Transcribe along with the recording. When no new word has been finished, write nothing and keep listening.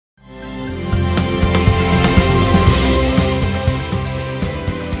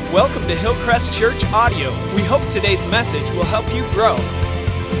to Hillcrest Church Audio. We hope today's message will help you grow.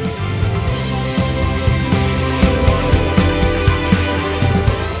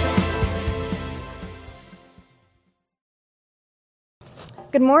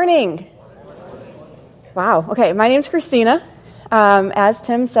 Good morning. Wow. Okay, my name's Christina. As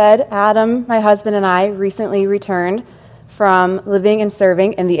Tim said, Adam, my husband, and I recently returned from living and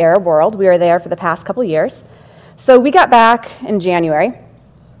serving in the Arab world. We were there for the past couple years. So we got back in January,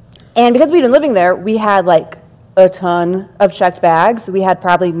 and because we'd been living there, we had like a ton of checked bags. We had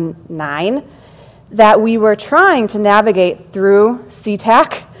probably 9 that we were trying to navigate through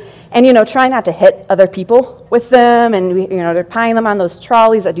SeaTac, and trying not to hit other people with them, and they're piling them on those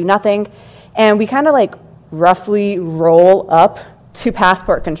trolleys that do nothing, and we kind of like roughly roll up to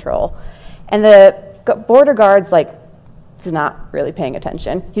passport control, and the border guard's like, he's not really paying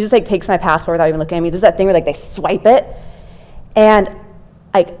attention. He just takes my passport without even looking at me. He does that thing where they swipe it. And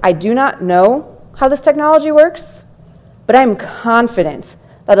I do not know how this technology works, but I'm confident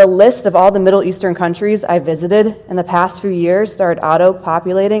that a list of all the Middle Eastern countries I visited in the past few years started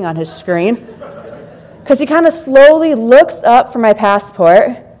auto-populating on his screen. Because he kind of slowly looks up from my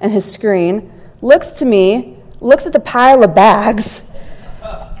passport and his screen, looks to me, looks at the pile of bags,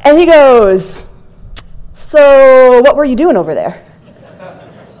 and he goes, "So what were you doing over there?"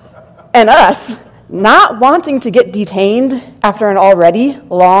 And us, not wanting to get detained after an already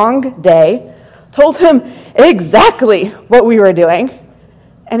long day, told him exactly what we were doing.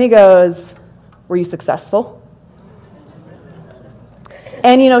 And he goes, "Were you successful?"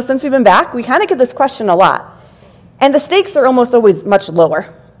 And since we've been back, we kind of get this question a lot. And the stakes are almost always much lower.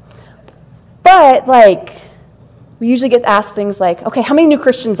 But we usually get asked things like, okay, how many new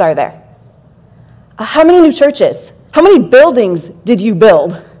Christians are there? How many new churches? How many buildings did you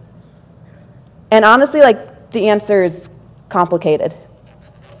build? And honestly, the answer is complicated.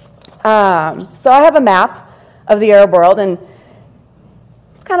 So I have a map of the Arab world, and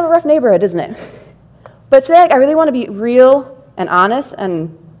it's kind of a rough neighborhood, isn't it? But today, I really want to be real and honest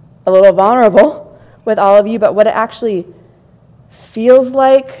and a little vulnerable with all of you about what it actually feels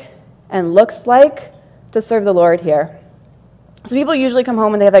like and looks like to serve the Lord here. So people usually come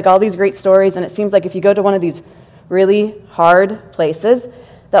home and they have all these great stories, and it seems like if you go to one of these really hard places,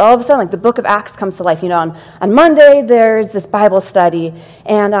 that all of a sudden the book of Acts comes to life. On Monday there's this Bible study,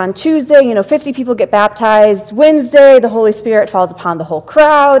 and on Tuesday 50 people get baptized. Wednesday the Holy Spirit falls upon the whole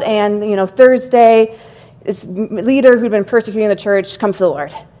crowd, and Thursday this leader who'd been persecuting the church comes to the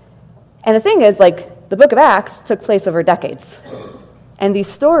Lord. And the thing is, the book of Acts took place over decades, and these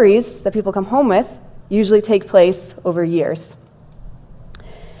stories that people come home with usually take place over years.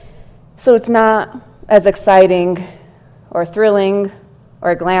 So it's not as exciting or thrilling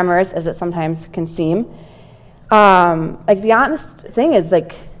or glamorous as it sometimes can seem. The honest thing is,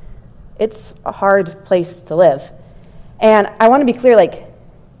 it's a hard place to live. And I want to be clear,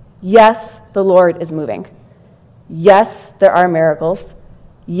 yes, the Lord is moving. Yes, there are miracles.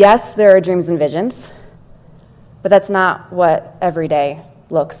 Yes, there are dreams and visions. But that's not what every day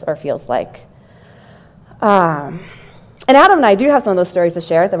looks or feels like. And Adam and I do have some of those stories to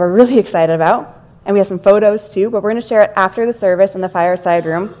share that we're really excited about. And we have some photos too, but we're going to share it after the service in the fireside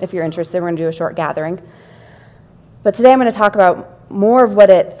room. If you're interested, we're going to do a short gathering. But today I'm going to talk about more of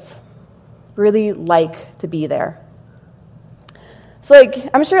what it's really like to be there. So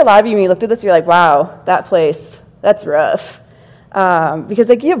I'm sure a lot of you, when you looked at this, you're like, wow, that place, that's rough. Because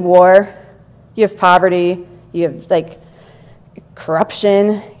you have war, you have poverty, you have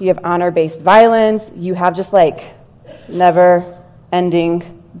corruption, you have honor-based violence, you have just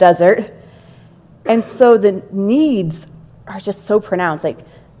never-ending desert. And so the needs are just so pronounced,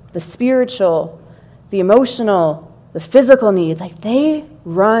 the spiritual, the emotional, the physical needs, they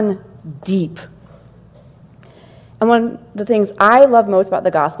run deep. And one of the things I love most about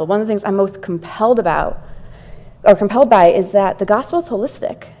the gospel, one of the things I'm most compelled by is that the gospel is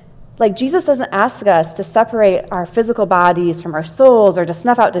holistic. Jesus doesn't ask us to separate our physical bodies from our souls or to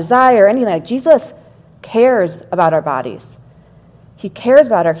snuff out desire or anything. Jesus cares about our bodies. He cares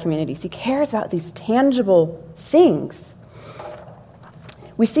about our communities. He cares about these tangible things.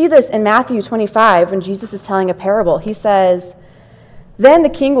 We see this in Matthew 25 when Jesus is telling a parable. He says, "Then the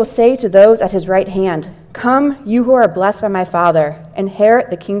king will say to those at his right hand, 'Come, you who are blessed by my Father,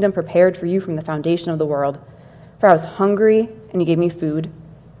 inherit the kingdom prepared for you from the foundation of the world. For I was hungry, and you gave me food.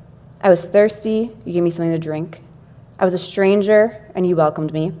 I was thirsty, you gave me something to drink. I was a stranger, and you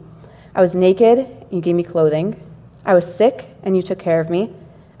welcomed me. I was naked, and you gave me clothing. I was sick, and you took care of me.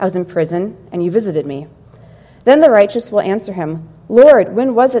 I was in prison, and you visited me.' Then the righteous will answer him, 'Lord,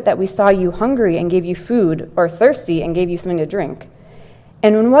 when was it that we saw you hungry and gave you food, or thirsty and gave you something to drink?'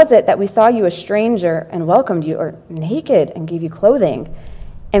 And when was it that we saw you a stranger and welcomed you, or naked and gave you clothing?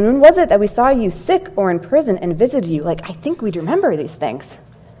 And when was it that we saw you sick or in prison and visited you? Like, I think we'd remember these things.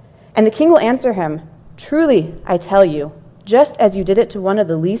 And the king will answer him, truly, I tell you, just as you did it to one of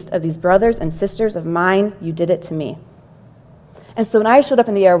the least of these brothers and sisters of mine, you did it to me. And so when I showed up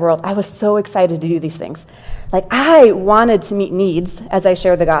in the Arab world, I was so excited to do these things. Like, I wanted to meet needs as I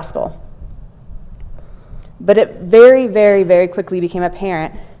shared the gospel. But it very, very, very quickly became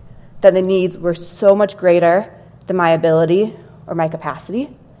apparent that the needs were so much greater than my ability or my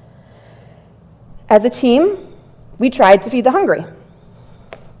capacity. As a team, we tried to feed the hungry.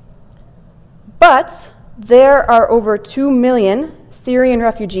 But there are over 2 million Syrian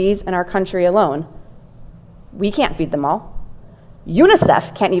refugees in our country alone. We can't feed them all.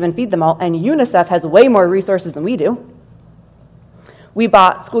 UNICEF can't even feed them all, and UNICEF has way more resources than we do. We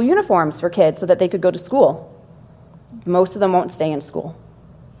bought school uniforms for kids so that they could go to school. Most of them won't stay in school.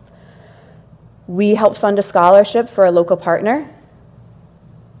 We helped fund a scholarship for a local partner.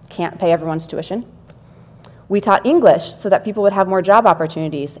 Can't pay everyone's tuition. We taught English so that people would have more job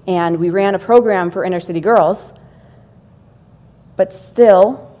opportunities, and we ran a program for inner city girls. But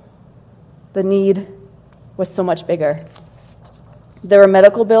still, the need was so much bigger. There were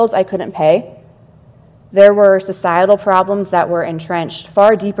medical bills I couldn't pay. There were societal problems that were entrenched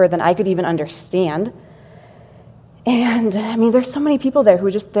far deeper than I could even understand. And, I mean, there's so many people there who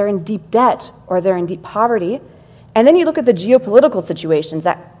they're in deep debt or they're in deep poverty. And then you look at the geopolitical situations,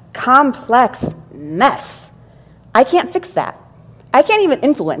 that complex mess. I can't fix that. I can't even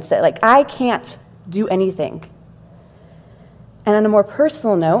influence it. Like, I can't do anything. And on a more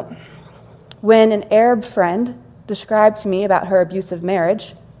personal note, when an Arab friend described to me about her abusive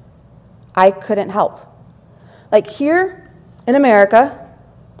marriage, I couldn't help. Like, here in America,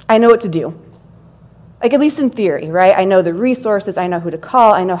 I know what to do. Like, at least in theory, right? I know the resources, I know who to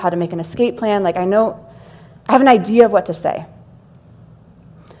call, I know how to make an escape plan, I have an idea of what to say.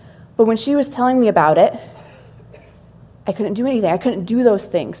 But when she was telling me about it, I couldn't do anything. I couldn't do those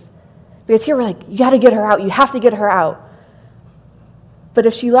things. Because here we're like, you got to get her out, you have to get her out. But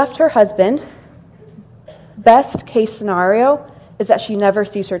if she left her husband, best case scenario is that she never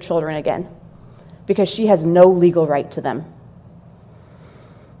sees her children again, because she has no legal right to them.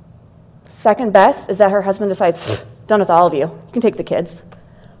 Second best is that her husband decides, done with all of you. You can take the kids.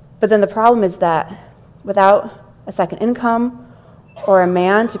 But then the problem is that without a second income or a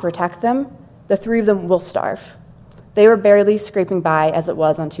man to protect them, the three of them will starve. They were barely scraping by as it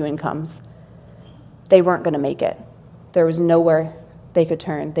was on 2 incomes. They weren't going to make it. There was nowhere they could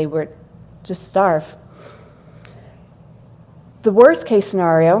turn. They would just starve. The worst case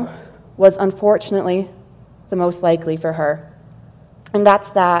scenario was unfortunately the most likely for her, and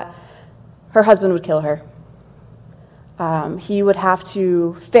that's that her husband would kill her. He would have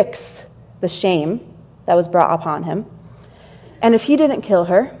to fix the shame that was brought upon him. And if he didn't kill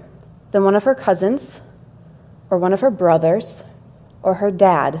her, then one of her cousins or one of her brothers or her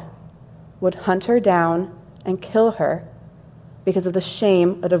dad would hunt her down and kill her because of the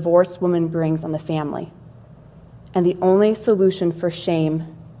shame a divorced woman brings on the family. And the only solution for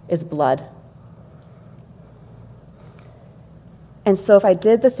shame is blood. And so if I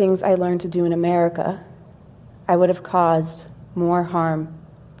did the things I learned to do in America, I would have caused more harm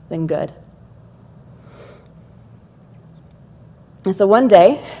than good. And so one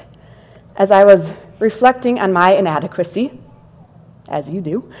day, as I was reflecting on my inadequacy, as you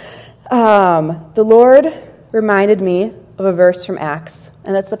do, the Lord reminded me of a verse from Acts,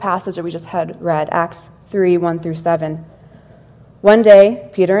 and that's the passage that we just had read, Acts 3, 1 through 7. One day,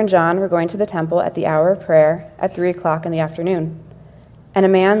 Peter and John were going to the temple at the hour of prayer at 3 o'clock in the afternoon, and a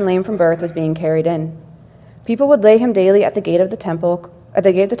man lame from birth was being carried in. People would lay him daily at the gate of the temple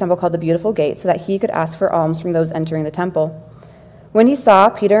called the Beautiful Gate, so that he could ask for alms from those entering the temple. When he saw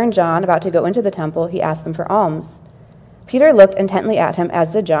Peter and John about to go into the temple, he asked them for alms. Peter looked intently at him,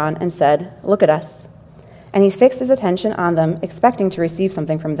 as did John, and said, "Look at us." And he fixed his attention on them, expecting to receive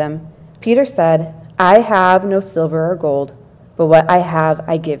something from them. Peter said, "I have no silver or gold, but what I have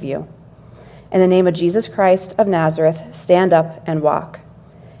I give you. In the name of Jesus Christ of Nazareth, stand up and walk."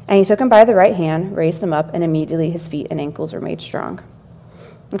 And he took him by the right hand, raised him up, and immediately his feet and ankles were made strong.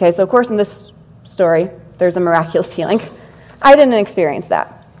 Okay, so of course in this story, there's a miraculous healing. I didn't experience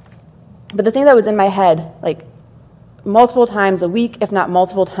that. But the thing that was in my head, like multiple times a week, if not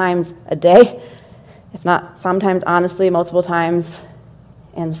multiple times a day, if not sometimes, honestly, multiple times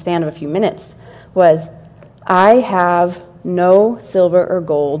in the span of a few minutes, was, I have no silver or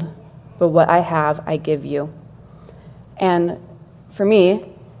gold, but what I have, I give you. And for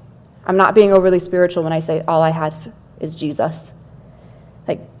me, I'm not being overly spiritual when I say all I have is Jesus.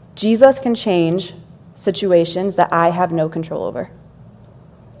 Like, Jesus can change situations that I have no control over.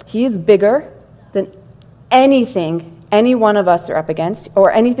 He is bigger than anything any one of us are up against,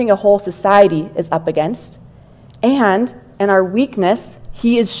 or anything a whole society is up against. And in our weakness,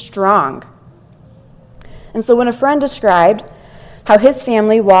 he is strong. And so when a friend described how his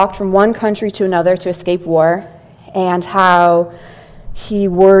family walked from one country to another to escape war, and how he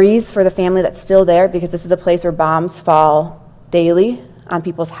worries for the family that's still there because this is a place where bombs fall daily on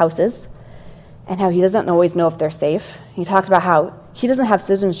people's houses, and how he doesn't always know if they're safe. He talked about how he doesn't have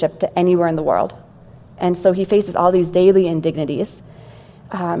citizenship to anywhere in the world. And so he faces all these daily indignities.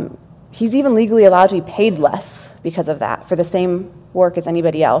 He's even legally allowed to be paid less because of that, for the same work as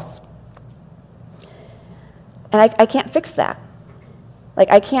anybody else. And I can't fix that. Like,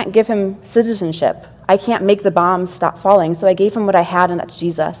 I can't give him citizenship. I can't make the bombs stop falling. So I gave him what I had, and that's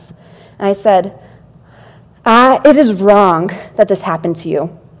Jesus. And I said, it is wrong that this happened to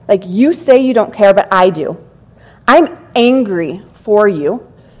you. Like, you say you don't care, but I do. I'm angry for you,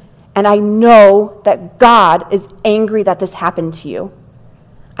 and I know that God is angry that this happened to you.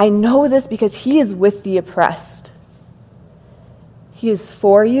 I know this because he is with the oppressed. He is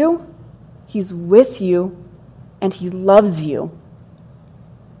for you, he's with you, and he loves you.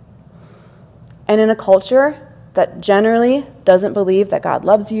 And in a culture that generally doesn't believe that God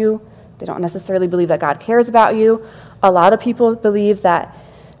loves you, they don't necessarily believe that God cares about you, a lot of people believe that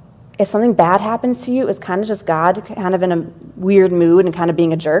if something bad happens to you, it's kind of just God kind of in a weird mood and kind of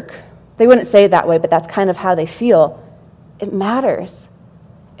being a jerk. They wouldn't say it that way, but that's kind of how they feel. It matters.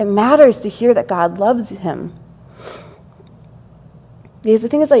 It matters to hear that God loves him. Because the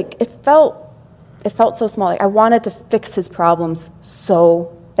thing is, like, it felt so small. Like, I wanted to fix his problems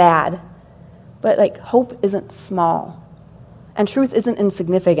so bad. But, like, hope isn't small. And truth isn't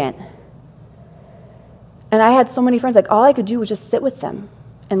insignificant. And I had so many friends, like, all I could do was just sit with them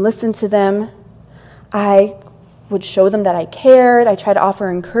and listen to them. I would show them that I cared. I tried to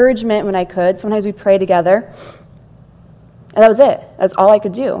offer encouragement when I could. Sometimes we'd pray together. And that was it. That was all I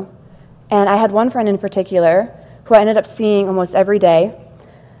could do. And I had one friend in particular who I ended up seeing almost every day.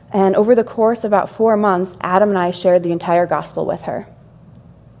 And over the course of about 4 months, Adam and I shared the entire gospel with her.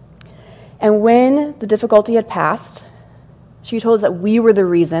 And when the difficulty had passed, she told us that we were the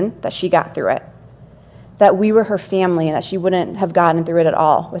reason that she got through it, that we were her family, and that she wouldn't have gotten through it at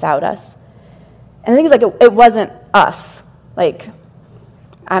all without us. And the thing is, like, it wasn't us. Like,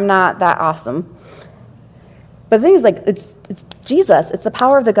 I'm not that awesome. But the thing is, like, it's Jesus. It's the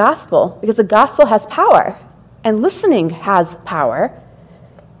power of the gospel, because the gospel has power, and listening has power.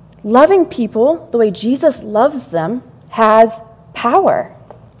 Loving people the way Jesus loves them has power.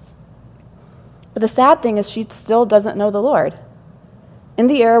 But the sad thing is she still doesn't know the Lord. In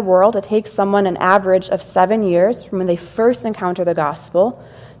the Arab world, it takes someone an average of 7 years from when they first encounter the gospel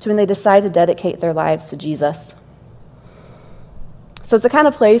to when they decide to dedicate their lives to Jesus. So it's the kind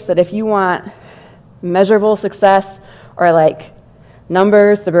of place that if you want measurable success or like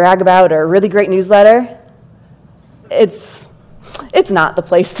numbers to brag about or a really great newsletter, it's not the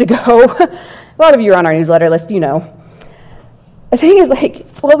place to go. A lot of you are on our newsletter list, you know. The thing is, like,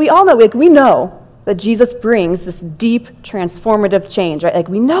 well, we all know, like, we know that Jesus brings this deep, transformative change, right? Like,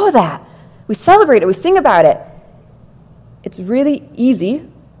 we know that. We celebrate it. We sing about it. It's really easy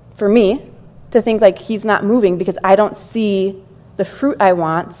for me to think, like, he's not moving because I don't see the fruit I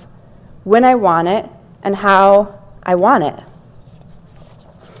want, when I want it, and how I want it.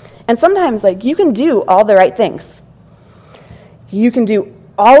 And sometimes, like, you can do all the right things. You can do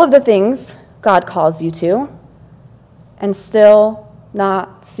all of the things God calls you to and still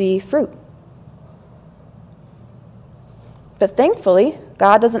not see fruit. But thankfully,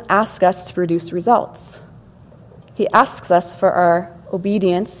 God doesn't ask us to produce results. He asks us for our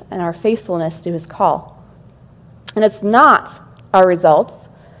obedience and our faithfulness to his call. And it's not our results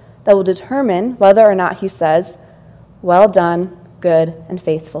that will determine whether or not he says, "Well done, good and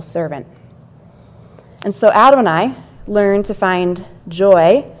faithful servant." And so Adam and I learned to find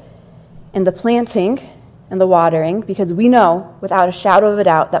joy in the planting and the watering, because we know without a shadow of a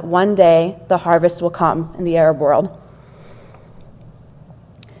doubt that one day the harvest will come in the Arab world.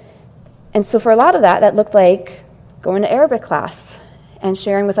 And so for a lot of that looked like going to Arabic class and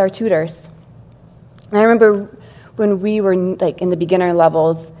sharing with our tutors. And I remember when we were like in the beginner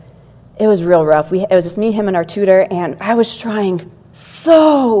levels, it was real rough. It was just me, him, and our tutor, and I was trying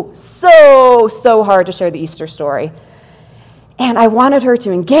so hard to share the Easter story. And I wanted her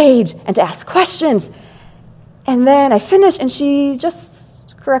to engage and to ask questions. And then I finished, and she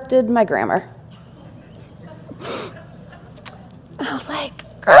just corrected my grammar. And I was like,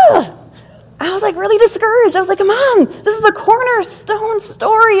 ugh, I was like really discouraged. I was like, Mom, this is the cornerstone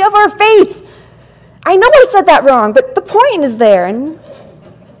story of our faith. I know I said that wrong, but the point is there. And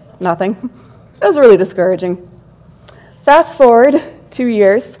nothing. It was really discouraging. Fast forward 2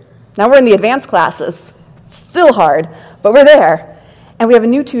 years. Now we're in the advanced classes. Still hard, but we're there. And we have a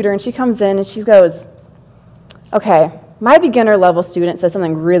new tutor, and she comes in and she goes, okay, my beginner level student said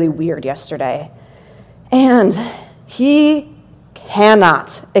something really weird yesterday. And he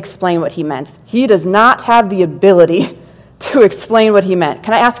cannot explain what he meant. He does not have the ability to explain what he meant.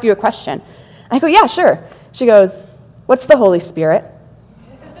 Can I ask you a question? I go, yeah, sure. She goes, what's the Holy Spirit?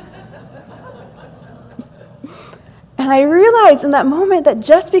 And I realized in that moment that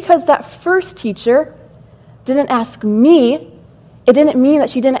just because that first teacher didn't ask me, it didn't mean that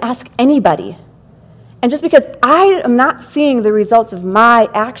she didn't ask anybody. And just because I am not seeing the results of my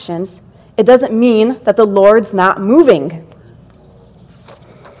actions, it doesn't mean that the Lord's not moving.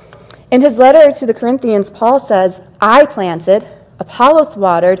 In his letter to the Corinthians, Paul says, I planted, Apollos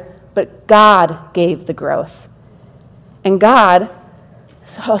watered, but God gave the growth. And God,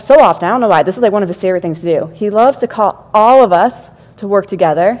 so often, I don't know why, this is like one of his favorite things to do. He loves to call all of us to work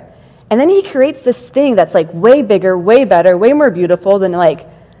together, and then he creates this thing that's like way bigger, way better, way more beautiful than like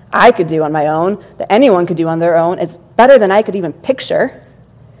I could do on my own, that anyone could do on their own. It's better than I could even picture.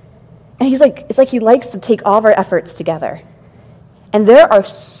 And it's like he likes to take all of our efforts together. And there are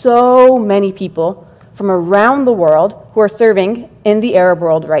so many people from around the world who are serving in the Arab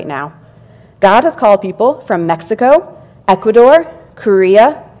world right now. God has called people from Mexico, Ecuador,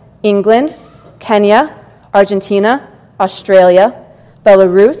 Korea, England, Kenya, Argentina, Australia,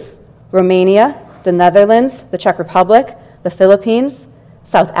 Belarus, Romania, the Netherlands, the Czech Republic, the Philippines,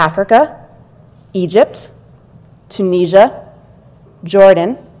 South Africa, Egypt, Tunisia,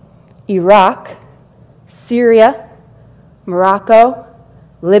 Jordan, Iraq, Syria, Morocco,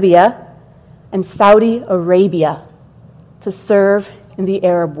 Libya, and Saudi Arabia to serve in the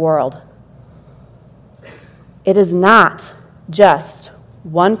Arab world. It is not just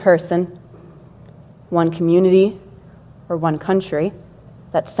one person, one community, or one country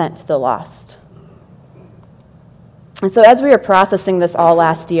that's sent to the lost. And so as we were processing this all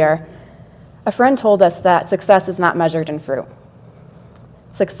last year, a friend told us that success is not measured in fruit.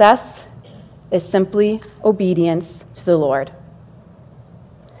 Success is simply obedience to the Lord.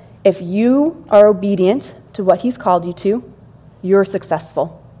 If you are obedient to what he's called you to, you're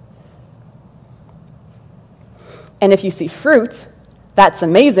successful. And if you see fruit, that's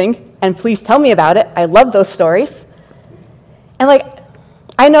amazing, and please tell me about it. I love those stories. And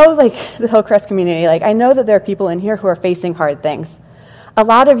I know the Hillcrest community, I know that there are people in here who are facing hard things. A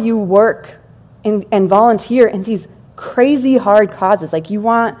lot of you work and volunteer in these crazy hard causes. You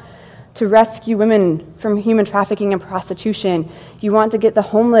want to rescue women from human trafficking and prostitution. You want to get the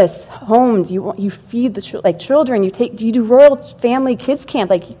homeless homed. You feed the children. You do Royal Family Kids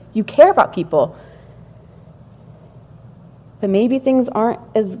Camp. You care about people. But maybe things aren't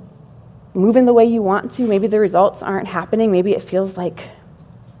as moving the way you want to. Maybe the results aren't happening. Maybe it feels like,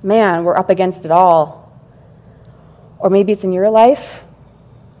 man, we're up against it all. Or maybe it's in your life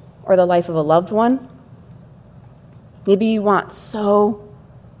or the life of a loved one. Maybe you want so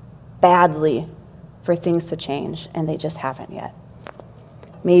badly for things to change, and they just haven't yet.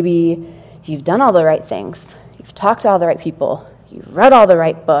 Maybe you've done all the right things. You've talked to all the right people. You've read all the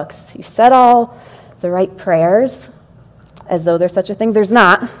right books. You've said all the right prayers, as though there's such a thing. There's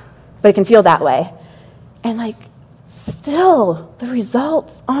not, but it can feel that way. And still, the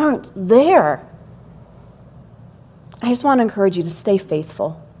results aren't there. I just want to encourage you to stay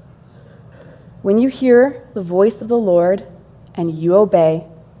faithful. When you hear the voice of the Lord and you obey,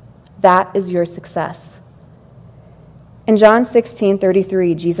 that is your success. In John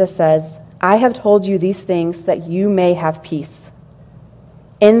 16:33, Jesus says, I have told you these things that you may have peace.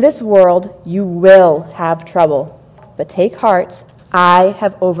 In this world, you will have trouble. But take heart, I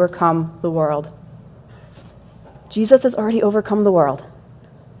have overcome the world. Jesus has already overcome the world.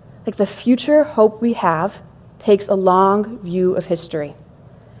 The future hope we have takes a long view of history.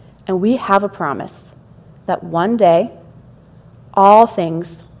 And we have a promise that one day, all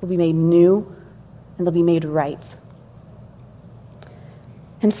things will be made new and they'll be made right.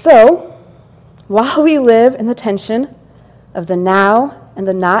 And so, while we live in the tension of the now and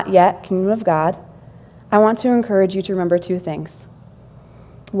the not yet kingdom of God, I want to encourage you to remember two things.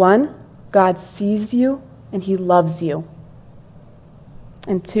 One, God sees you and he loves you.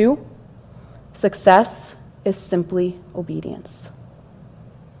 And two, success is simply obedience.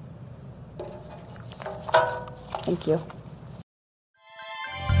 Thank you.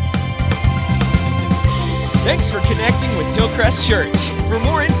 Thanks for connecting with Hillcrest Church. For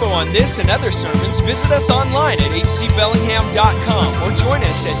more info on on this and other sermons, visit us online at hcbellingham.com or join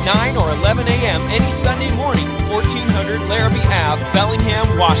us at 9 or 11 a.m. any Sunday morning, 1400 Larrabee Ave,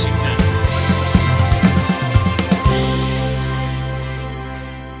 Bellingham, Washington.